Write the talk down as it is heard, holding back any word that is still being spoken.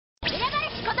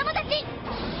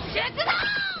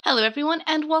Hello everyone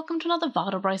and welcome to another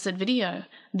Vital Bracelet video.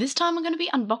 This time I'm going to be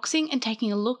unboxing and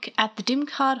taking a look at the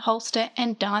DimCard holster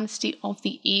and Dynasty of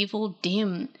the Evil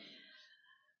Dim.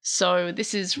 So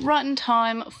this is right in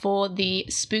time for the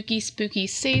spooky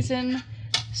season,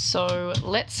 so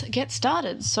let's get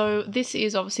started. So this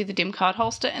is obviously the DimCard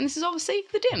holster and this is obviously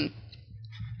the Dim.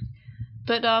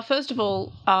 But first of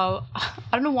all, I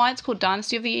don't know why it's called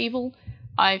Dynasty of the Evil.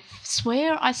 I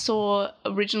swear I saw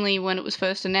originally when it was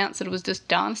first announced that it was just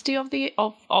Dynasty of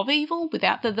Evil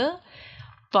without the,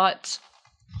 but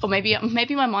or maybe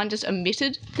my mind just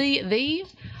omitted the,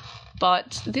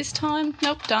 but this time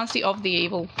nope, Dynasty of the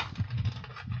Evil.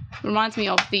 Reminds me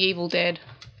of The Evil Dead.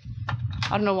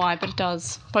 I don't know why, but it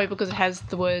does. Probably because it has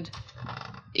the word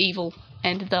evil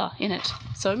and the in it.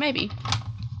 So maybe.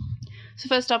 So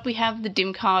first up we have the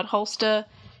DimCard holster.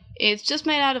 It's just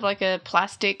made out of like a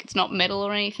plastic, it's not metal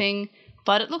or anything,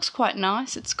 but it looks quite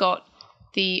nice. It's got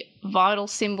the Vital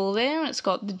symbol there, and it's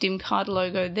got the DimCard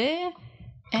logo there,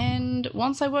 and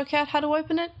once I work out how to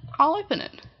open it, I'll open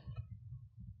it.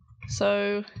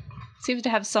 So, it seems to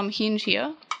have some hinge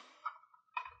here.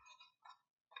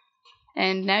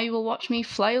 And now you will watch me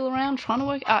flail around trying to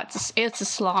work, it's a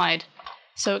slide.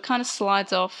 So it kind of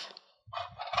slides off.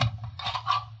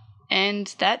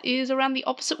 And that is around the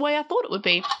opposite way I thought it would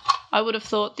be. I would have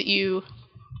thought that you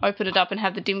open it up and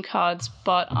have the dim cards,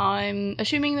 but I'm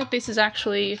assuming that this is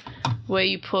actually where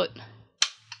you put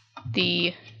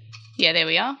the, yeah, there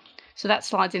we are. So that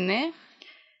slides in there.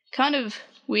 Kind of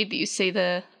weird that you see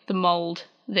the mold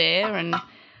there and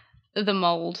the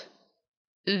mold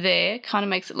there. Kind of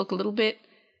makes it look a little bit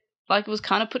like it was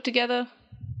kind of put together.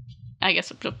 I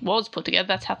guess it was put together,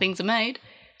 that's how things are made.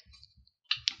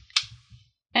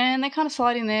 And they kind of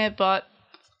slide in there, but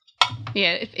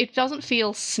yeah, it doesn't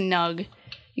feel snug.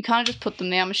 You kind of just put them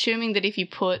there. I'm assuming that if you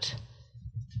put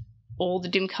all the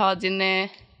dim cards in there,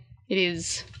 it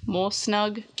is more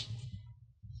snug,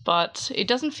 but it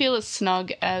doesn't feel as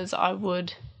snug as I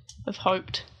would have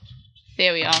hoped.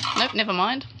 There we are. Nope, never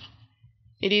mind.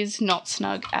 It is not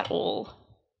snug at all.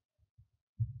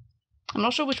 I'm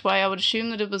not sure which way. I would assume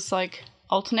that it was like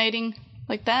alternating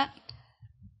like that.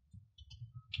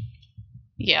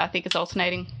 Yeah, I think it's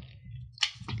alternating.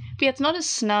 But yeah, it's not as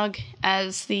snug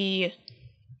as the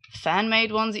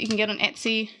fan-made ones that you can get on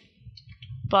Etsy.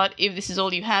 But if this is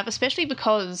all you have, especially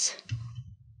because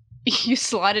you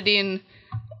slide it in,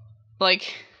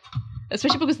 like,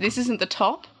 especially because this isn't the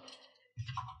top.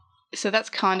 So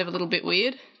that's kind of a little bit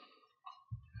weird.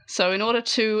 So in order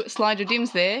to slide your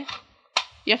dims there,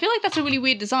 yeah, I feel like that's a really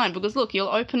weird design because look, you'll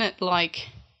open it like,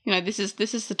 you know, this is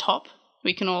the top.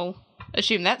 We can all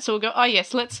assume that, so we'll go, oh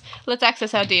yes, let's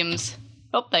access our dims.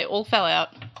 Oh, they all fell out.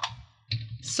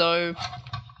 So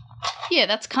yeah,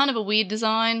 that's kind of a weird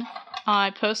design.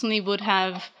 I personally would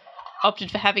have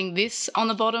opted for having this on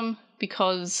the bottom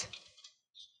because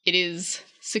it is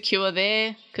secure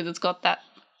there because it's got that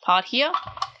part here.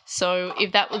 So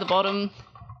if that were the bottom,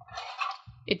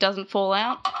 it doesn't fall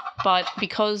out. But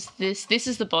because this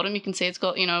is the bottom, you can see it's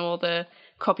got, you know, all the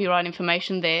copyright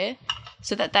information there.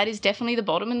 So that is definitely the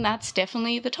bottom and that's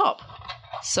definitely the top.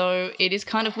 So it is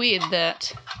kind of weird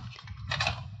that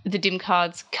the dim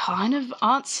cards kind of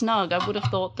aren't snug. I would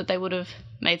have thought that they would have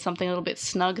made something a little bit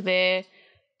snug there,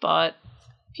 but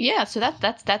yeah. So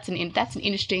that's an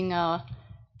interesting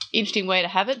interesting way to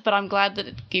have it. But I'm glad that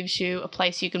it gives you a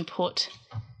place you can put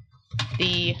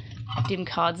the dim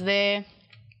cards there.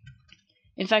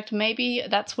 In fact, maybe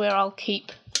that's where I'll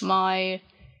keep my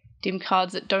dim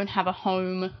cards that don't have a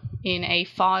home in a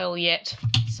file yet.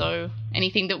 So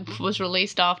anything that was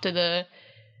released after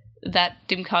that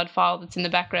dim card file that's in the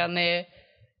background there,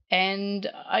 and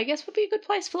I guess would be a good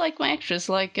place for like my extras,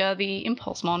 like the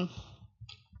ImpulseMon.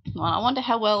 Well, I wonder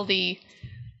how well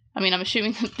I'm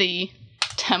assuming that the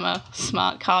Tama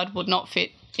Smart card would not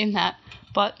fit in that,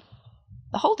 but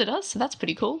the holder does, so that's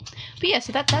pretty cool. But yeah,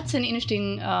 so that's an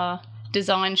interesting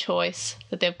design choice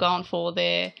that they've gone for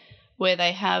there, where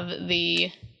they have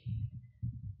the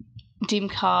dim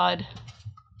card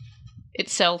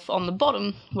itself on the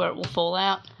bottom where it will fall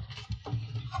out.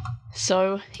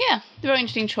 So yeah, very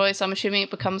interesting choice. I'm assuming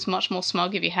it becomes much more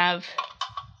smug if you have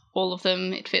all of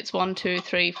them. It fits 1, 2,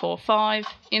 3, 4, 5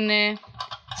 in there,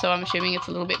 so I'm assuming it's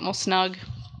a little bit more snug.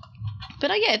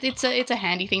 But yeah, it's a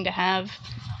handy thing to have,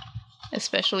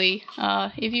 especially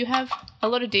if you have a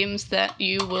lot of dims that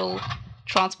you will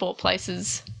transport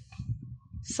places.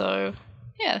 So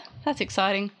yeah, that's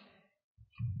exciting.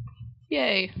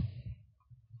 Yay.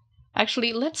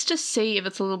 Actually, let's just see if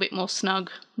it's a little bit more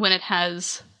snug when it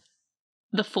has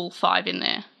the full 5 in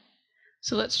there.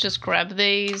 So let's just grab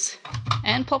these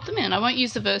and plop them in. I won't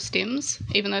use the verse dims,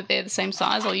 even though they're the same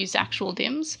size. I'll use actual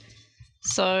dims.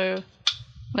 So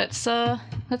let's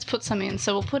put some in.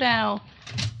 So we'll put our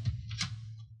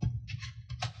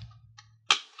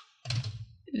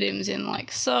dims in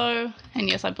like so. And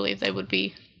yes, I believe they would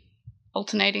be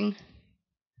alternating.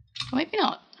 Or maybe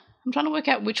not. I'm trying to work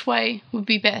out which way would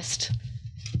be best.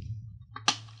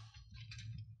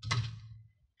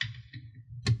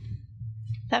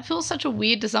 That feels such a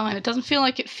weird design. It doesn't feel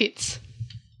like it fits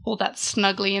all that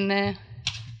snugly in there.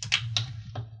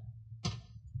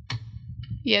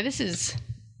 Yeah, this is...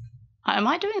 Am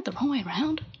I doing it the wrong way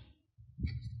around?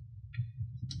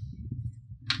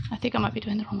 I think I might be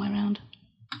doing it the wrong way around.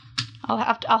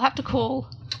 I'll have to call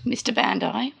Mr.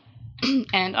 Bandai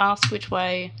and ask which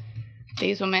way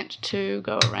these were meant to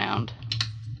go around.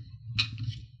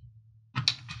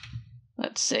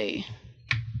 Let's see.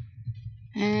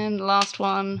 And last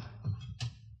one.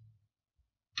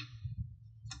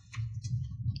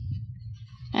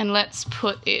 And let's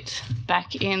put it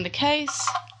back in the case.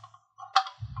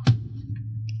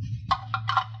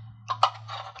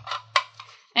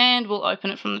 And we'll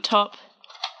open it from the top.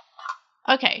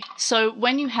 Okay, so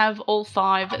when you have all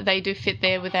 5, they do fit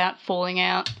there without falling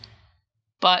out.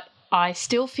 But I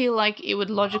still feel like it would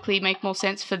logically make more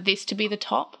sense for this to be the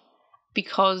top.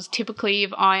 Because typically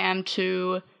if I am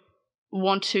to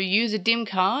want to use a dim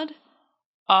card,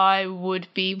 I would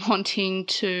be wanting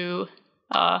to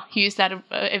use that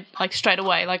like straight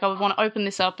away. Like I would want to open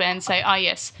this up and say, ah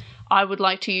yes, I would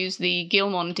like to use the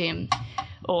Gilmon dim.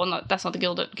 Or not, that's not the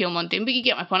Gilmon dim, but you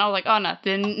get my point. I was like, oh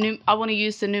no, I want to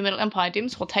use the New Metal Empire dim,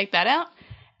 so I'll take that out,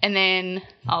 and then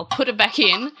I'll put it back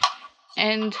in,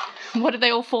 and what did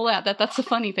they all fall out? That's the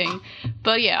funny thing.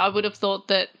 But yeah, I would have thought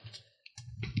that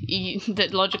that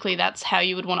logically that's how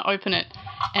you would want to open it,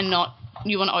 and not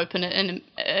you want to open it and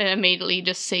immediately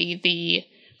just see the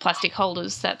plastic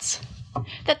holders. That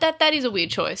is a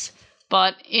weird choice,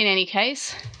 but in any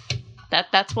case,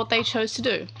 that's what they chose to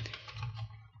do.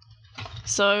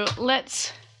 So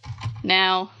let's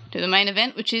now do the main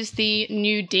event, which is the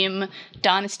new dim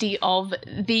Dynasty of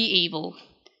the Evil.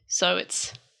 So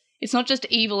it's not just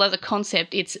evil as a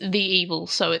concept, it's the evil,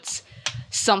 so it's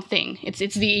something. It's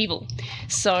the evil.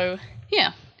 So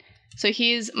yeah. So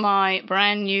here's my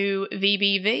brand new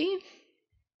VBV,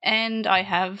 and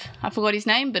I forgot his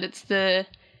name, but it's the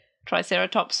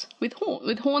Triceratops with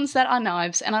horns that are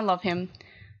knives, and I love him.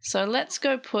 So let's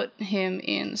go put him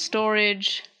in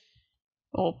storage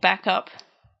or backup.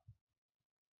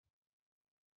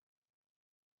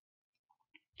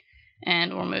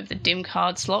 And we'll remove the dim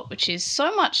card slot, which is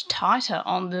so much tighter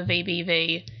on the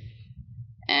VBV.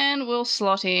 And we'll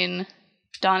slot in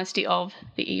Dynasty of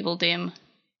the Evil dim.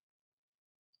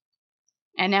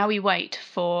 And now we wait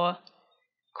for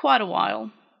quite a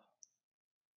while.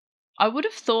 I would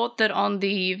have thought that on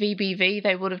the VBV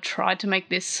they would have tried to make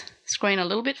this screen a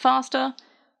little bit faster,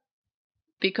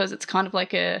 because it's kind of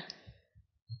like a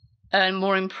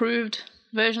more improved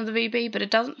version of the VB, but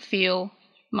it doesn't feel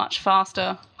much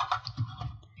faster.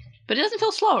 But it doesn't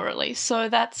feel slower, at least, so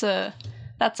that's a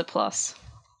plus.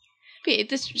 But yeah,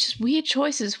 there's just weird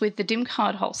choices with the dim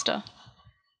card holster.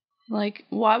 Like,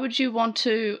 why would you want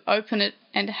to open it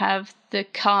and have the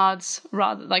cards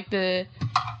rather like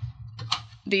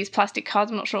these plastic cards?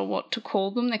 I'm not sure what to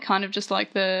call them. They're kind of just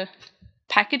like the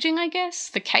packaging, I guess.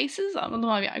 The cases. I don't know.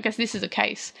 I guess this is a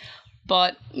case.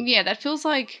 But yeah, that feels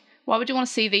like, why would you want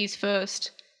to see these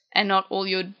first and not all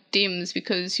your dims?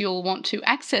 Because you'll want to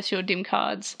access your dim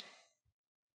cards.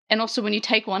 And also, when you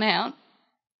take one out,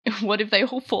 what if they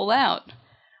all fall out?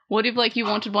 What if, like, you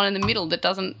wanted one in the middle that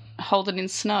doesn't hold it in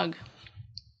snug?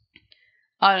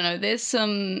 I don't know. There's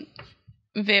some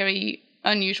very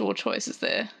unusual choices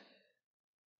there.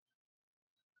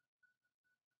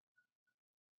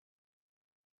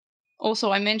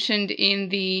 Also, I mentioned in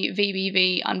the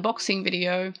VBV unboxing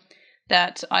video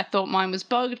that I thought mine was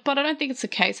bugged, but I don't think it's the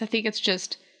case. I think it's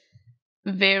just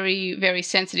very, very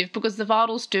sensitive, because the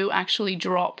vitals do actually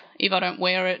drop if I don't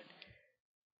wear it.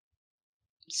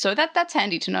 So that's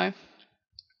handy to know.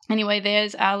 Anyway,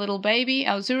 there's our little baby,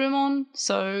 our Zurumon.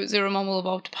 So Zurumon will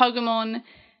evolve to Pokemon,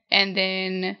 and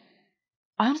then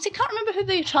I honestly can't remember who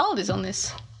the child is on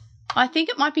this. I think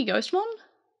it might be Ghostmon,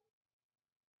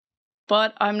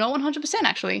 but I'm not 100%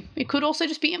 actually. It could also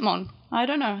just be Itmon. I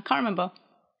don't know. I can't remember.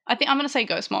 I think I'm going to say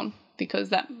Ghostmon, because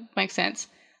that makes sense.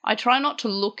 I try not to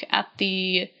look at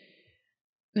the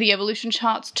evolution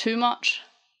charts too much.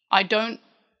 I don't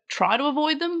try to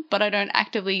avoid them, but I don't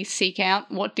actively seek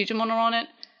out what Digimon are on it.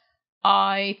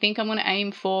 I think I'm going to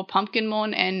aim for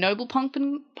Pumpkinmon and Noble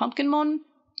Pumpkinmon.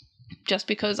 just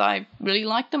because I really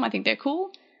like them. I think they're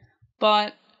cool,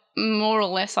 but more or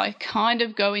less I kind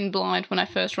of go in blind when I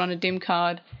first run a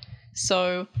DimCard.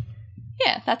 So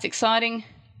yeah, that's exciting,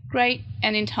 great,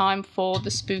 and in time for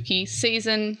the spooky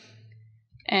season.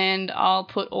 And I'll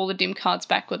put all the DimCards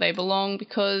back where they belong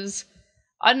because,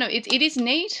 I don't know, it is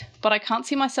neat, but I can't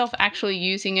see myself actually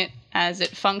using it as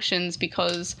it functions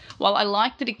because while I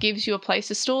like that it gives you a place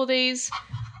to store these,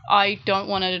 I don't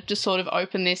want to just sort of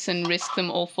open this and risk them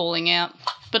all falling out.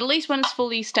 But at least when it's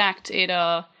fully stacked,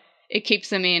 it keeps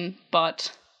them in,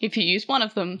 but if you use one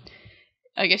of them,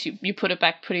 I guess you put it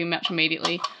back pretty much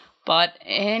immediately. But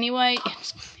anyway,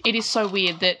 it is so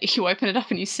weird that if you open it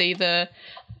up and you see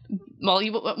well,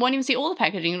 you won't even see all the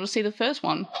packaging, you'll see the first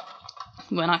one,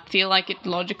 when I feel like it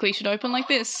logically should open like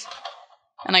this.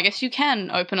 And I guess you can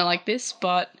open it like this,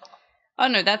 but I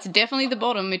don't know, that's definitely the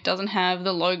bottom. It doesn't have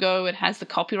the logo, it has the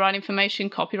copyright information.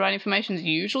 Copyright information is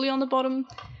usually on the bottom.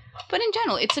 But in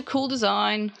general, it's a cool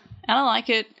design, and I like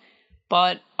it,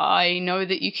 but I know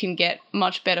that you can get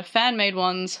much better fan-made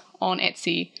ones on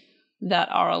Etsy that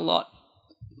are a lot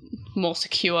more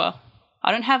secure.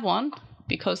 I don't have one,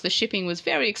 because the shipping was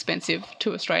very expensive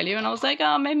to Australia, and I was like,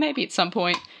 oh, maybe at some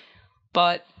point.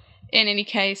 But in any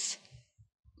case,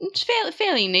 it's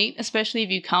fairly neat, especially if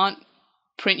you can't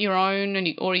print your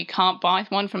own or you can't buy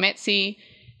one from Etsy.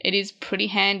 It is pretty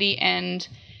handy, and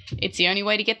it's the only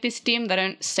way to get this dim. They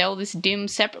don't sell this dim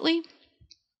separately.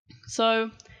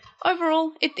 So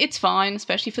overall, it's fine,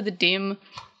 especially for the dim,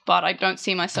 but I don't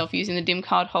see myself using the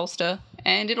DimCard holster,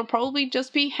 and it'll probably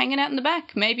just be hanging out in the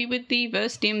back, maybe with the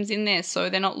verse dims in there so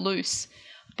they're not loose.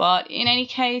 But in any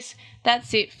case,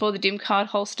 that's it for the DimCard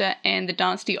holster and the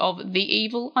Dynasty of the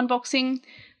Evil unboxing.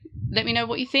 Let me know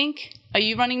what you think. Are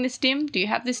you running this dim? Do you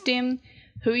have this dim?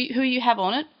 Who you have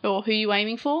on it, or who you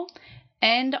aiming for?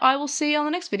 And I will see you on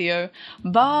the next video.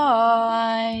 Bye!